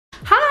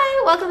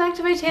welcome back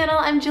to my channel.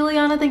 I'm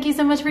Juliana. Thank you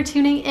so much for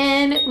tuning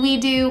in. We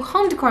do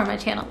home decor on my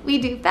channel. We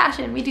do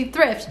fashion, we do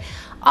thrift,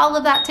 all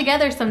of that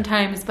together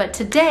sometimes. But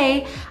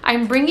today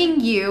I'm bringing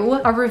you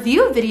a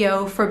review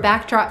video for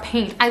backdrop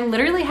paint. I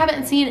literally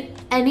haven't seen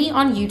any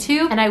on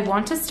YouTube and I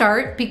want to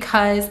start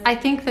because I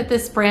think that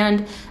this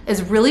brand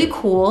is really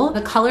cool.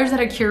 The colors that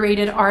are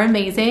curated are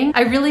amazing.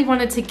 I really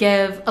wanted to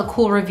give a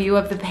cool review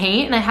of the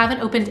paint and I haven't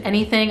opened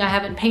anything. I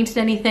haven't painted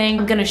anything.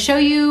 I'm gonna show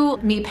you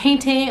me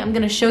painting. I'm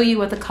gonna show you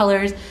what the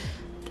colors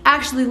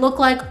actually look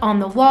like on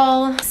the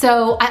wall.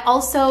 So I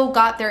also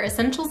got their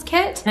essentials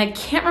kit and I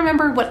can't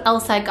remember what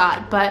else I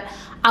got, but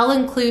I'll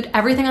include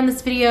everything on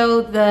this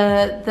video,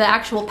 the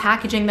actual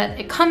packaging that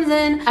it comes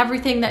in,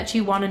 everything that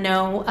you want to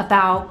know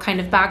about kind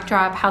of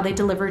backdrop, how they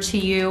deliver to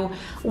you,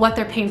 what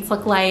their paints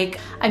look like.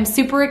 I'm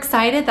super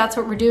excited. That's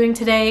what we're doing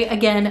today.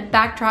 Again,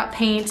 backdrop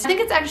paint. I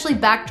think it's actually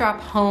Backdrop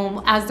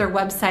Home as their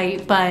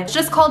website, but it's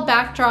just called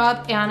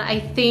Backdrop, and I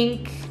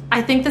think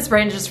this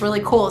brand is just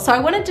really cool. So I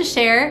wanted to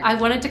share, I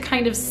wanted to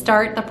kind of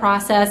start the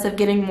process of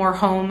getting more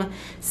home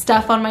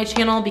stuff on my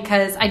channel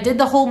because I did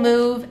the whole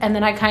move and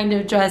then I kind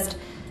of just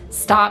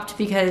stopped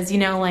because, you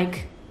know,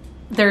 like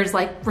there's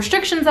like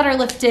restrictions that are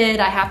lifted,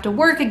 I have to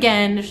work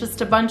again, there's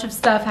just a bunch of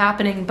stuff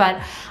happening,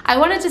 but I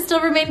wanted to still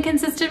remain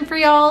consistent for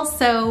y'all.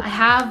 So I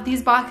have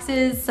these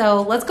boxes,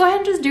 so let's go ahead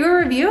and just do a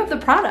review of the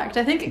product.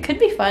 I think it could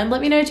be fun.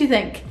 Let me know what you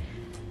think.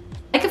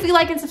 Like if you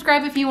like and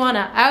subscribe if you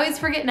wanna. I always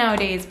forget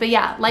nowadays, but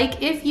yeah,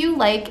 like if you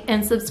like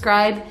and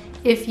subscribe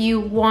if you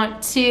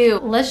want to.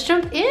 Let's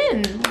jump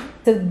in.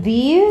 So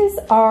these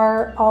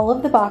are all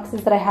of the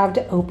boxes that I have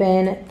to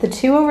open. The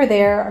two over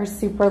there are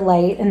super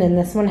light, and then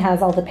this one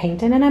has all the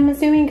paint in it, I'm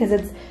assuming, because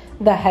it's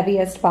the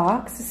heaviest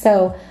box.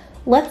 So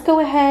let's go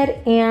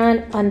ahead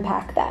and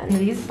unpack them.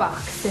 These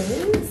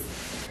boxes.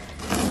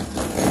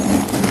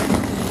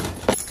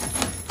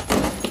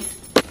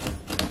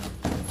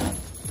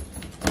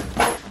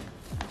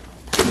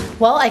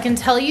 Well, I can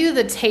tell you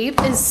the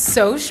tape is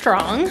so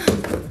strong.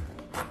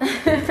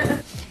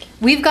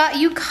 We've got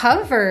you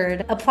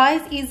covered.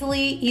 Applies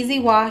easily, easy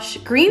wash,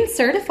 green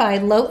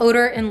certified, low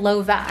odor and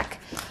low vac.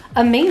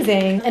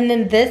 Amazing. And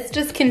then this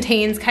just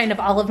contains kind of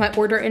all of my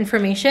order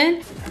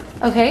information.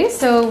 Okay,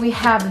 so we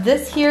have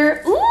this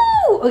here.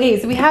 Ooh, okay,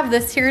 so we have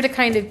this here to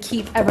kind of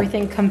keep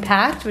everything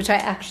compact, which I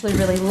actually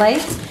really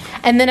like.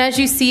 And then as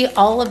you see,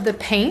 all of the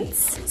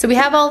paints. So we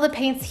have all the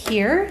paints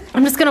here.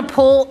 I'm just gonna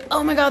pull,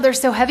 oh my God, they're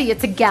so heavy,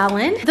 it's a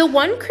gallon. The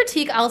one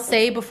critique I'll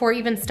say before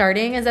even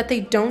starting is that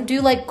they don't do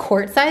like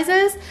quart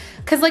sizes.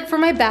 Cause like for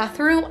my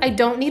bathroom, I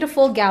don't need a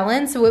full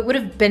gallon, so it would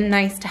have been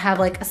nice to have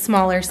like a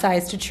smaller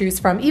size to choose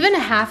from. Even a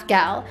half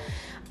gal,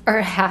 or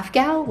a half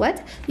gal,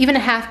 what? Even a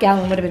half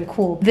gallon would have been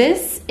cool.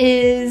 This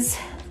is,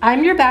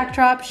 I'm Your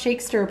Backdrop, Shake,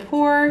 Stir,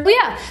 Pour. Oh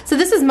yeah, so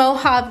this is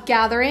Mojave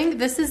Gathering.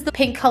 This is the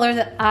paint color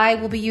that I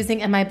will be using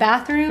in my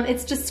bathroom.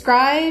 It's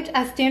described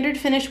as standard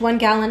finish 1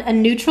 gallon, a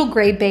neutral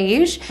gray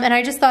beige. And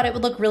I just thought it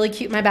would look really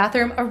cute in my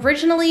bathroom.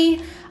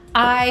 Originally,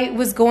 I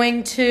was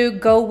going to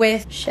go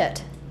with,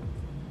 shit.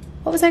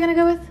 What was I gonna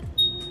go with?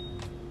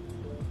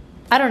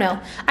 I don't know.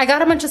 I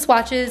got a bunch of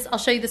swatches. I'll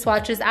show you the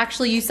swatches.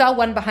 Actually, you saw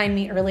one behind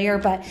me earlier,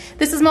 but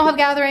this is Mojave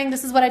Gathering.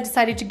 This is what I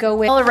decided to go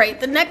with. All right,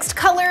 the next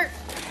color.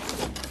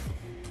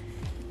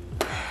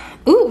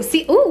 Ooh,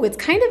 see, ooh, it's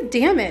kind of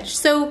damaged.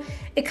 So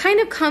it kind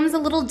of comes a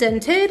little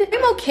dented.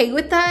 I'm okay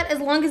with that as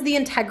long as the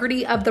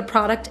integrity of the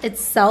product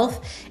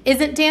itself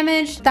isn't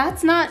damaged.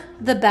 That's not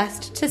the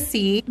best to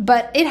see,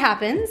 but it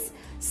happens.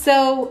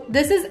 So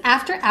this is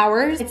After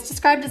Hours. It's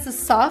described as a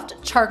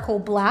soft charcoal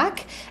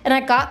black, and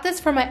I got this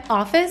for my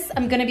office.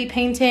 I'm gonna be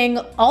painting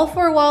all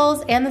 4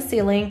 walls and the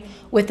ceiling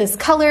with this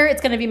color.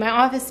 It's gonna be my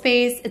office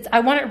space.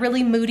 I want it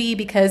really moody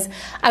because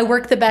I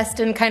work the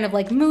best in kind of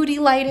like moody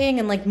lighting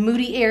and like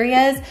moody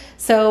areas.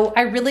 So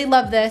I really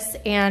love this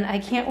and I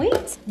can't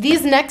wait.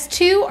 These next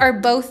two are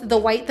both the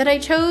white that I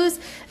chose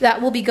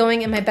that will be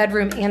going in my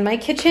bedroom and my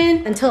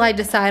kitchen until I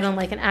decide on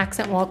like an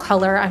accent wall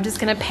color. I'm just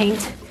gonna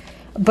paint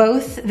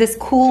both this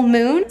cool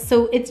moon.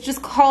 So it's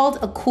just called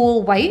a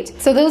cool white.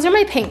 So those are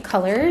my paint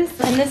colors.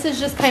 And this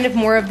is just kind of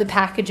more of the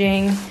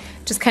packaging,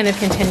 just kind of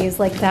continues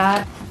like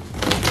that.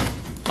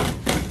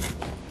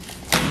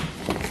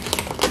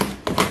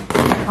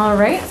 All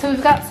right, so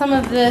we've got some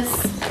of this,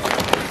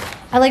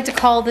 I like to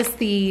call this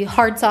the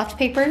hard soft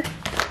paper.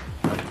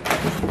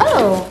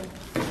 Oh,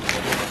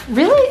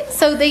 really?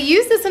 So they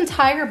use this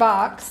entire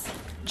box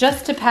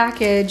just to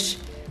package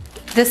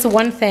this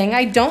one thing.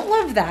 I don't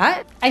love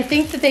that. I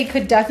think that they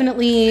could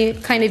definitely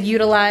kind of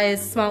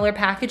utilize smaller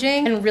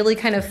packaging and really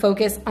kind of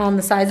focus on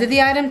the size of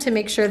the item to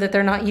make sure that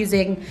they're not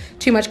using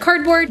too much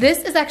cardboard. This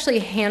is actually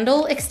a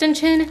handle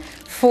extension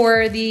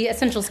for the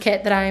essentials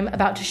kit that I'm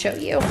about to show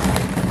you.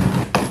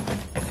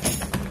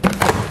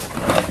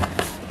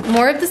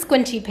 More of the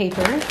squinty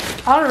paper.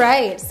 All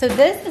right, so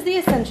this is the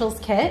essentials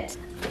kit.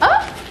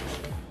 Oh,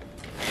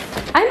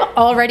 I'm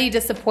already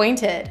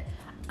disappointed.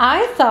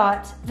 I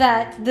thought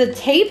that the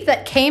tape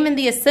that came in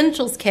the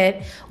essentials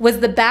kit was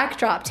the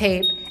backdrop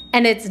tape,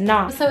 and it's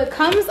not. So it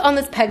comes on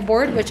this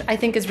pegboard, which I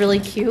think is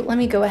really cute. Let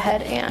me go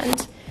ahead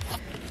and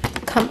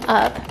come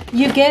up.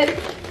 You get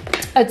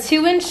a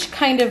 2-inch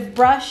kind of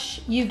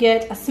brush, you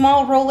get a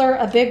small roller,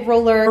 a big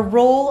roller, a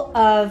roll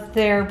of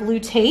their blue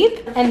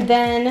tape, and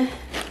then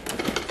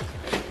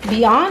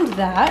beyond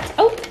that,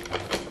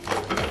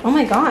 oh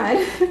my God.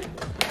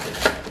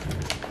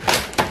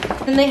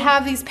 And they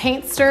have these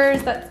paint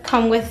stirrers that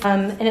come with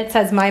and it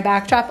says My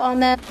Backdrop on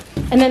them.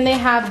 And then they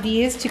have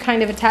these to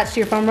kind of attach to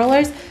your foam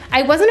rollers.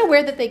 I wasn't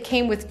aware that they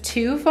came with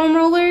 2 foam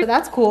rollers, so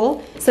that's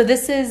cool. So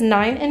this is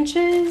 9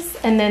 inches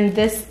and then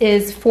this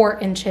is 4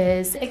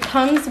 inches. It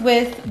comes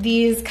with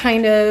these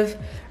kind of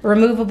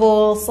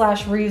removable /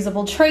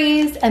 reusable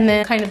trays and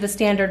then kind of the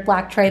standard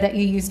black tray that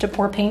you use to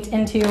pour paint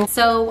into.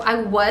 So I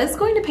was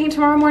going to paint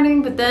tomorrow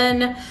morning, but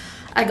then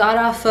I got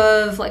off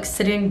of like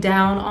sitting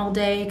down all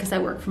day because I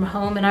work from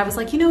home and I was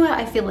like, you know what,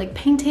 I feel like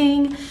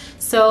painting.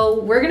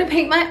 So we're gonna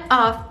paint my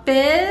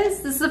office.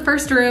 This is the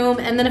first room,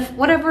 and then if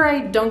whatever I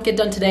don't get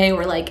done today,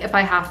 or like if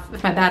my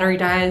battery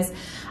dies,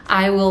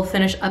 I will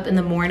finish up in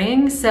the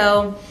morning.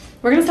 So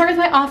we're gonna start with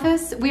my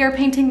office. We are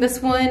painting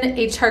this one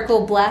a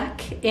charcoal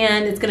black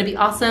and it's gonna be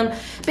awesome.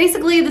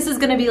 Basically, this is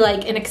gonna be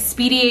like an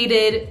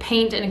expedited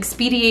paint, an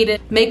expedited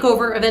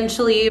makeover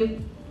eventually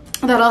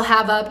that I'll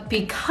have up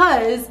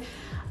because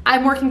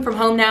I'm working from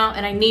home now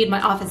and I need my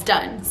office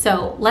done.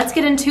 So let's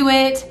get into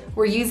it.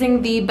 We're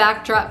using the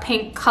backdrop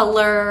paint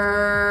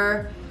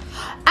color.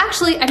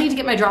 Actually, I need to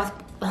get my drop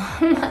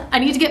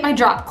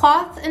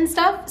cloth and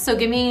stuff. So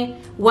give me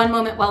one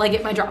moment while I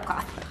get my drop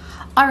cloth.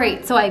 All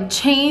right, so I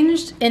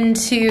changed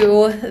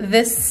into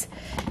this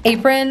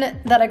apron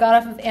that I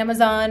got off of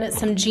Amazon,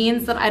 some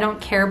jeans that I don't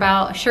care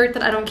about, a shirt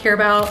that I don't care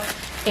about,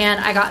 and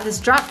I got this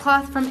drop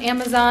cloth from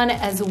Amazon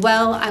as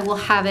well. I will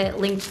have it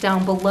linked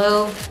down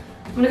below.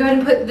 I'm gonna go ahead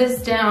and put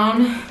this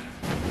down.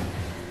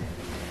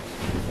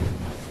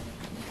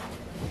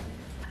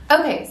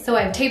 Okay, so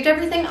I've taped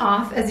everything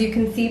off, as you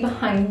can see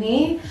behind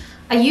me.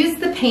 I used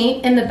the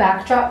paint in the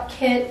backdrop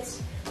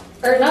kit,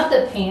 or not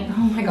the paint,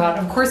 oh my God,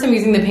 of course I'm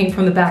using the paint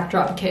from the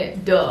backdrop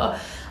kit, duh.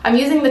 I'm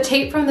using the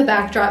tape from the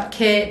backdrop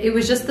kit. It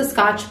was just the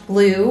Scotch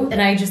blue,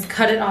 and I just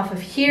cut it off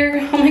of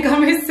here. Oh my God,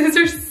 my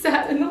scissors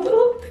sat in the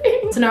little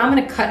thing. So now I'm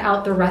gonna cut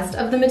out the rest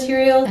of the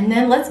material, and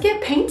then let's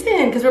get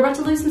painting, because we're about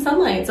to lose some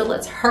sunlight, so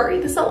let's hurry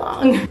this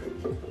along.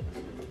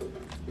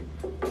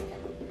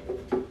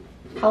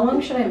 How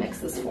long should I mix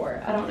this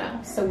for? I don't know.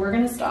 So we're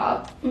gonna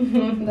stop.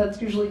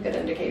 That's usually a good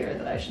indicator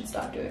that I should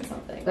stop doing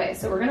something. Okay,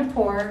 so we're gonna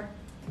pour.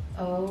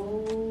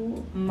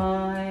 Oh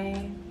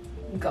my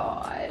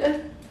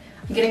God.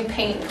 I'm getting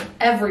paint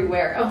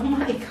everywhere. Oh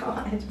my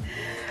God.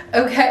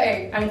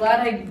 Okay, I'm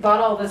glad I bought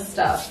all this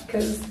stuff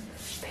because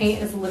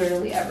paint is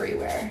literally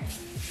everywhere.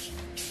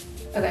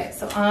 Okay,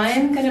 so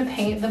I'm gonna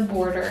paint the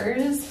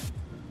borders.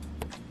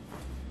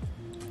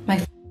 My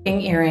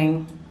f***ing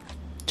earring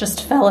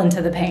just fell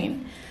into the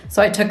paint.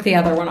 So I took the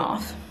other one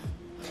off.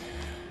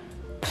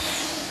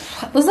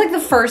 It was like the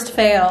first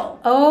fail.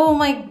 Oh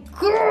my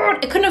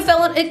God, it couldn't have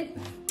fallen, it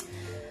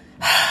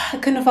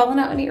couldn't have fallen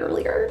out any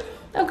earlier.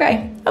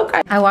 Okay.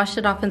 I washed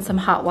it off in some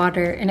hot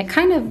water and it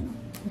kind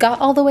of got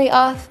all the way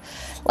off.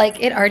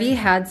 Like it already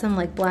had some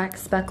like black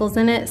speckles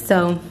in it,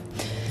 so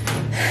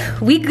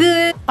we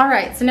good. All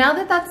right, so now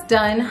that that's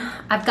done,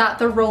 I've got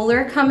the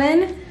roller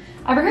coming.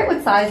 I forget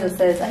what size this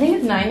is. I think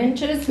it's 9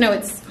 inches. No,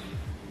 it's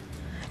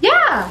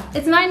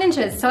 9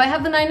 inches. So I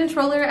have the 9-inch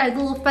roller. I have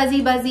the little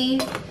fuzzy buzzy.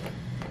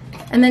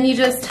 And then you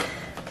just,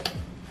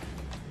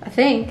 I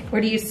think, or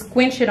do you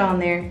squinch it on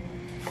there?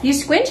 You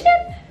squinch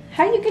it?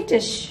 How you get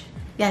this?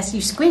 Yes,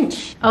 you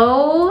squinch.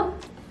 Oh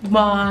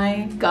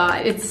my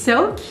God, it's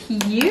so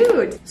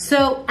cute.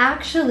 So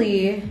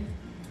actually,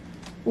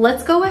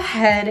 let's go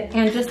ahead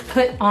and just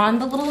put on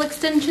the little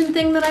extension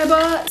thing that I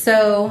bought.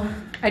 So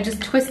I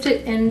just twist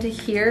it into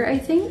here, I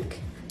think.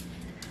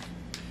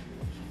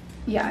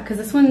 Yeah, because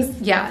this one's,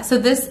 yeah, so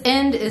this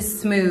end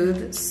is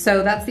smooth,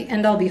 so that's the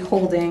end I'll be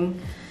holding.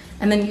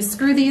 And then you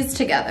screw these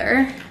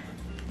together.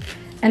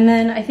 And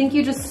then I think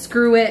you just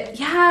screw it,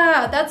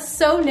 yeah, that's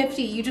so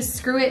nifty. You just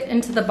screw it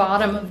into the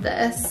bottom of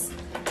this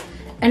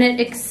and it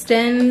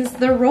extends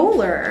the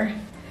roller.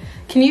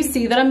 Can you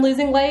see that I'm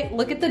losing light?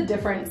 Look at the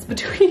difference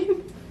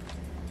between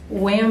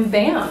wham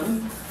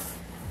bam.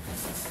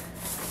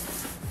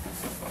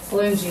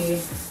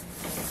 Luigi,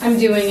 I'm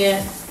doing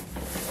it.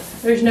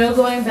 There's no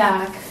going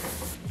back.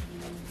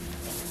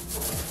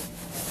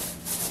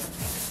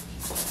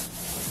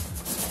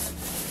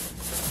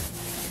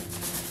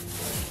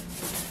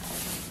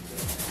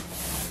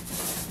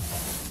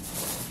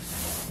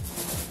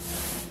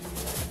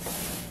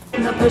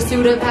 In the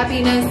pursuit of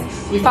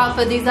happiness, we fought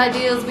for these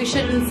ideals, we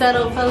shouldn't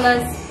settle for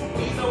less.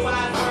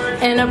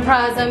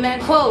 Enterprise, I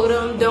meant quote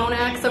 'em. Don't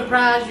act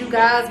surprised, you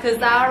guys,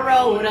 cause I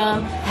wrote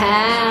 'em.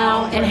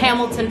 How? And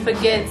Hamilton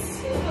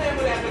forgets.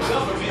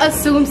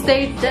 Assume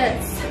state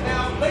debts.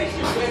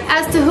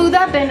 As to who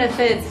that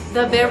benefits,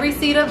 the very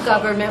seat of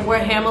government where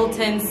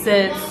Hamilton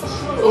sits.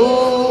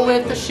 Ooh,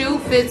 if the shoe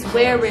fits,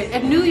 wear it.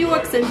 If New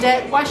York's in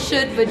debt, why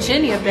should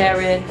Virginia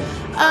bear it?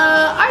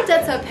 Our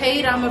debts are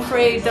paid, I'm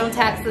afraid. Don't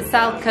tax the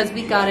South because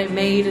we got it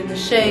made in the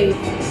shade.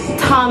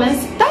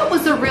 Thomas, that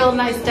was a real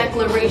nice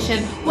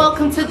declaration.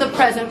 Welcome to the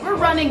present. We're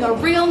running a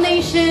real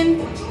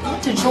nation.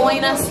 To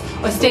join us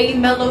or stay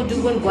mellow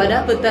doing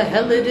whatever the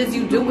hell it is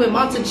you do in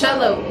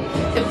Monticello.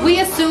 If we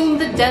assume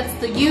the debts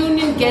the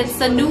union gets,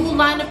 a new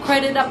line of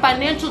credit, a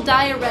financial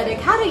diuretic,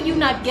 how do you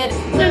not get it?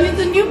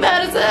 Anything you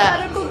medicine,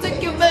 how to go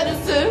take your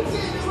medicine.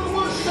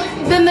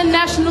 Then the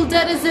national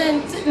debt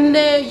isn't, and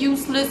they're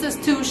useless as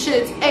two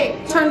shits.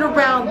 Hey, turn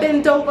around,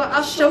 bend over,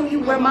 I'll show you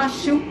where my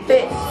shoe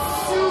fits.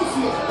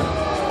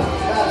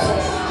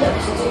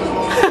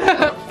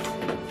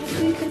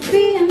 We could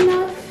be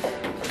enough.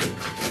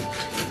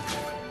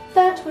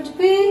 That would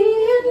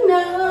be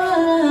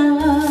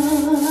enough.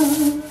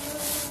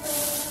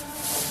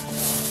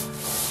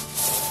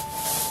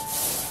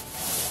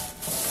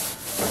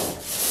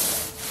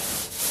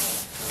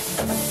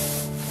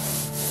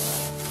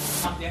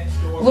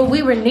 When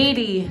we were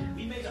needy,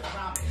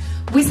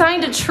 we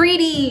signed a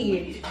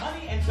treaty.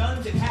 Money and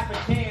guns and half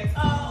a chance.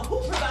 Who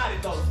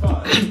provided those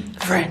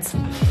funds? Friends.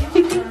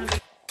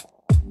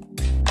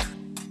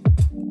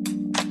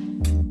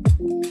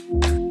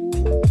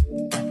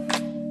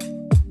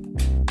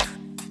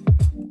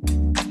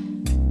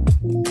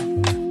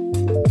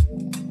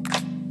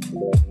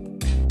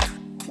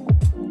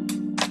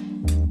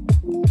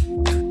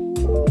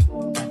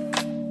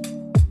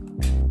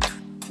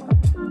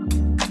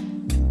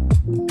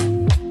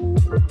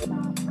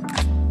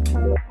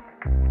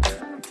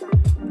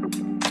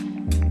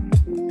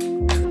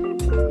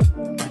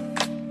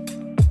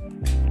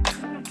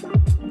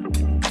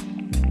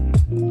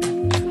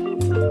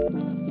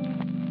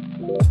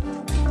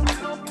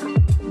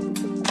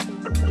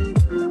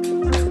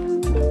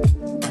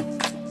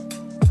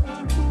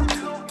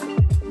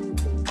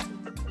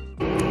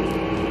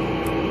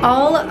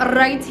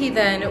 Alrighty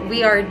then,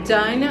 we are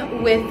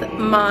done with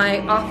my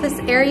office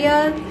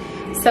area.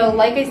 So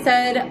like I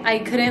said, I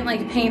couldn't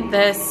like paint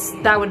this,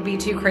 that would be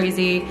too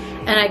crazy.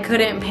 And I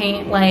couldn't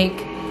paint like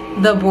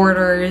the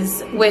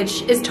borders,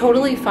 which is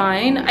totally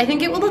fine. I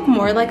think it would look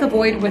more like a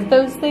void with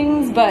those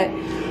things, but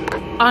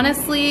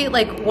honestly,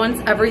 like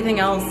once everything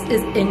else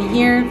is in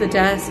here, the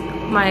desk,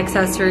 my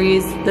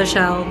accessories, the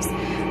shelves,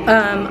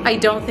 I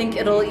don't think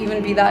it'll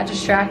even be that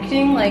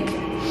distracting. Like,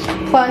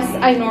 plus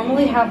I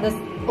normally have this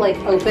like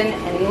open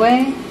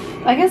anyway.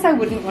 I guess I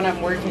wouldn't when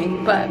I'm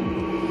working, but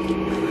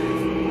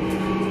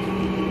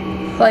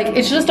like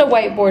it's just a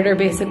white border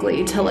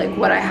basically to like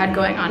what I had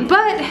going on,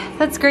 but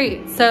that's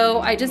great. So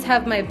I just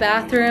have my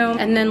bathroom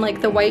and then like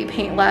the white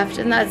paint left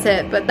and that's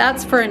it, but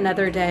that's for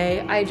another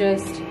day.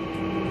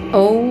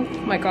 Oh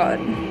my God.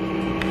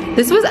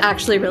 This was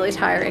actually really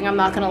tiring, I'm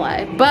not gonna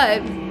lie,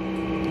 but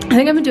I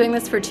think I've been doing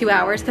this for 2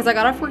 hours because I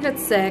got off work at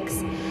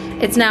 6.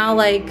 It's now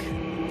like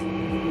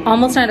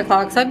almost 9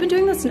 o'clock, so I've been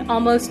doing this in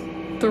almost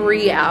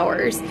 3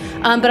 hours.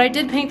 But I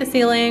did paint the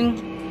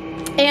ceiling,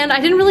 and I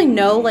didn't really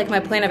know like my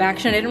plan of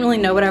action. I didn't really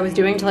know what I was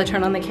doing until I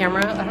turned on the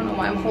camera. I don't know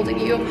why I'm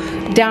holding you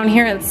down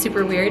here, that's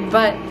super weird.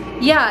 But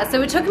yeah,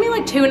 so it took me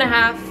like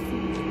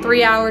 2.5,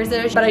 3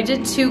 hours-ish, but I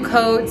did 2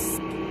 coats,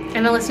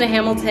 and I listened to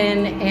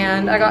Hamilton,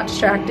 and I got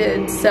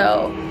distracted,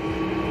 so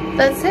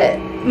that's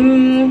it.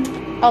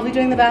 I'll be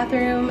doing the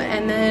bathroom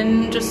and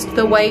then just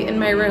the white in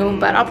my room,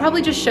 but I'll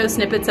probably just show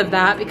snippets of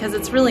that because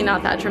it's really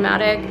not that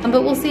dramatic.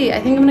 But we'll see. I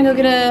think I'm gonna go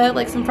get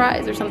like some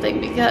fries or something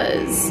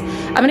because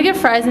I'm gonna get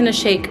fries and a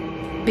shake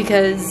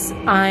because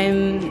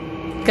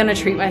I'm gonna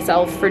treat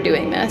myself for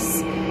doing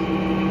this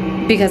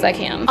because I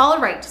can. All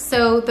right,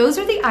 so those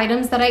are the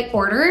items that I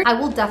ordered. I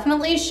will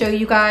definitely show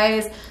you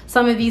guys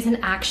some of these in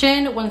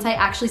action once I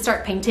actually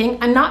start painting.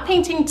 I'm not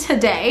painting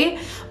today,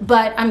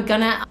 but I'm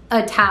gonna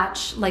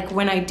attach like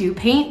when I do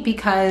paint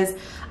because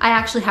I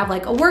actually have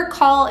like a work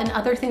call and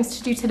other things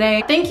to do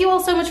today. Thank you all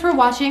so much for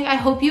watching. I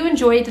hope you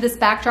enjoyed this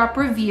backdrop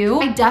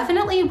review. I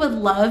definitely would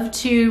love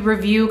to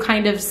review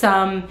kind of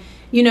some,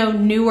 you know,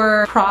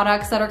 newer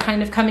products that are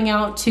kind of coming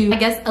out to, I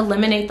guess,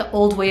 eliminate the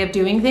old way of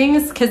doing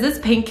things, because this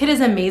paint kit is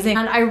amazing.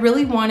 And I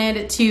really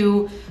wanted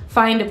to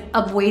find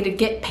a way to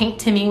get paint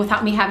to me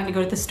without me having to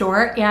go to the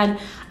store. And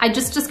I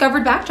just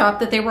discovered Backdrop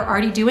that they were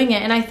already doing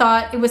it. And I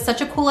thought it was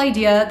such a cool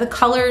idea. The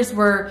colors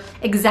were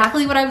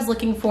exactly what I was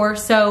looking for.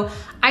 So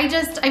I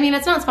mean,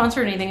 it's not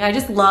sponsored or anything. I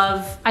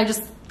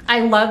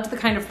loved the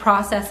kind of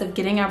process of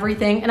getting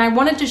everything. And I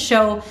wanted to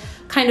show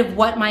kind of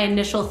what my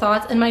initial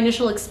thoughts and my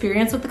initial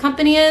experience with the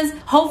company is.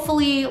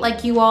 Hopefully,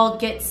 like, you all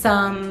get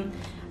some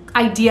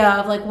idea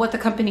of like what the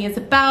company is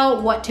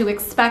about, what to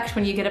expect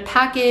when you get a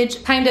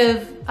package, kind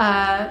of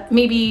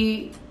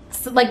maybe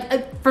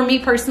like for me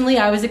personally,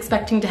 I was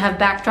expecting to have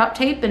backdrop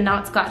tape and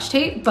not Scotch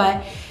tape,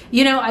 but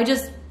you know,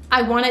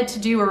 I wanted to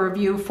do a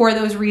review for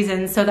those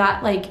reasons so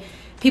that like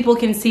people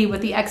can see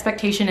what the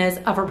expectation is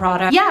of a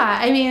product. Yeah,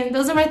 I mean,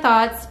 those are my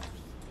thoughts.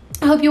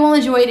 I hope you all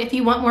enjoyed. If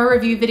you want more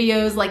review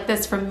videos like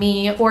this from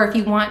me, or if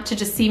you want to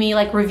just see me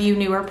like review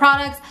newer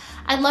products,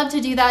 I'd love to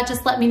do that.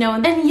 Just let me know.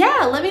 And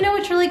yeah, let me know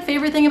what your like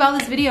favorite thing about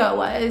this video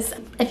was.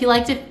 If you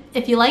liked it,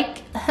 if you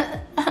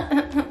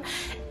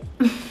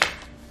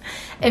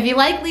If you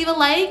like, leave a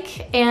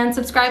like and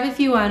subscribe if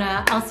you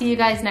wanna. I'll see you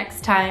guys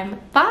next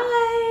time.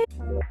 Bye.